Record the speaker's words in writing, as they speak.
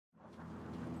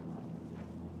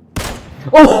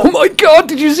Oh my god,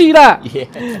 did you see that?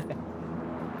 Yeah.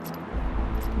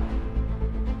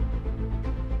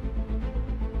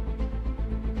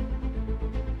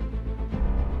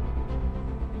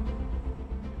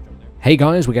 Hey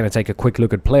guys, we're going to take a quick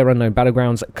look at PlayerUnknown's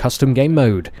Battlegrounds custom game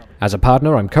mode. As a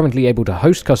partner, I'm currently able to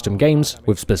host custom games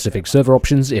with specific server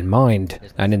options in mind.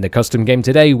 And in the custom game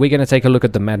today, we're going to take a look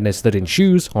at the madness that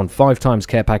ensues on 5x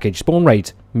care package spawn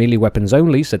rate, melee weapons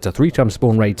only set to 3x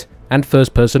spawn rate, and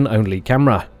first person only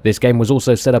camera. This game was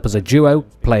also set up as a duo,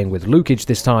 playing with Lukage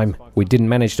this time. We didn't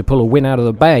manage to pull a win out of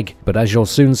the bag, but as you'll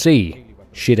soon see,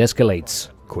 shit escalates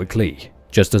quickly.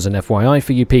 Just as an FYI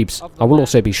for you peeps, I will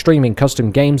also be streaming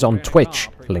custom games on Twitch,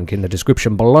 link in the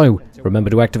description below. Remember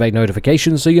to activate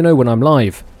notifications so you know when I'm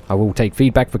live. I will take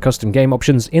feedback for custom game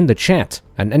options in the chat,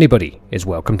 and anybody is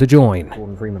welcome to join.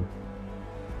 Gordon Freeman.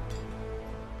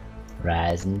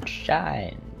 Rise and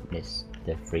shine,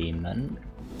 Mr. Freeman.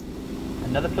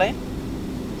 Another plane?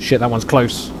 Shit, that one's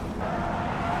close.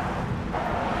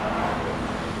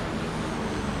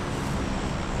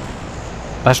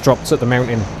 That's dropped at the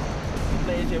mountain.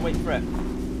 Players here, wait for it.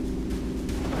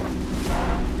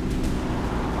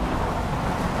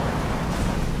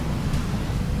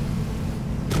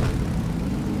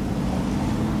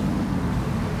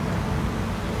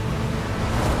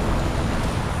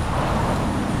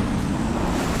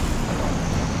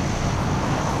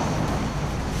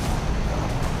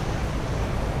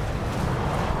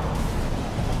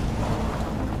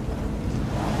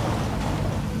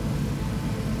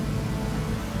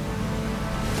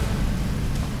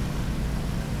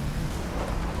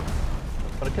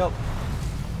 Got a kill.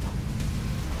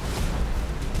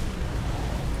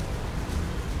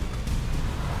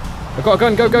 I've got a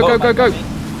gun, go, go, go, go, go!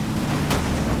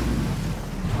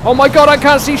 Oh my god, I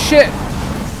can't see shit!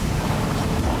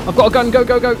 I've got a gun, go,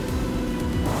 go, go!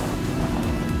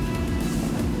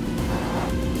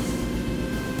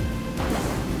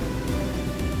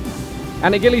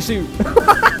 And a ghillie suit!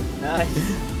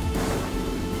 Nice.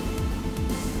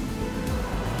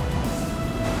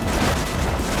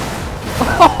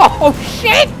 Oh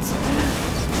shit!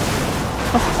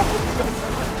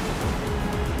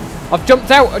 I've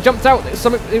jumped out, I jumped out,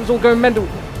 it was all going mental.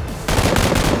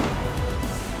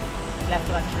 Left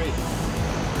of that tree.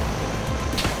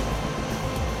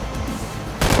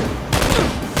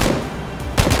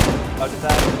 Oh, did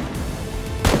that?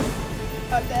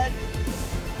 I'm dead.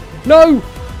 No!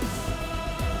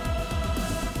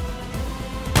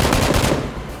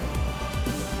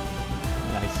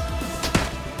 Nice.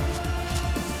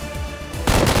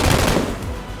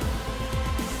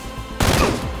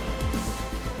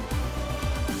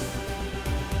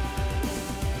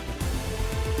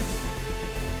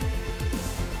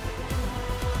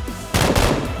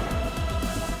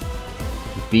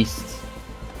 Beast.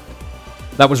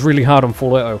 That was really hard on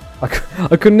full auto. I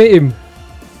couldn't hit him.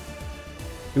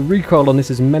 The recoil on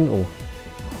this is mental.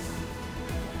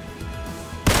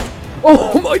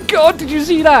 Oh my god, did you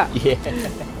see that? Yeah.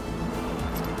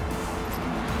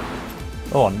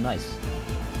 Oh, nice.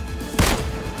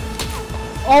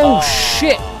 Oh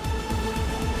shit!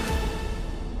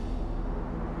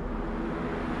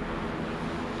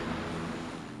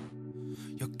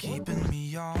 You're keeping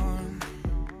me on.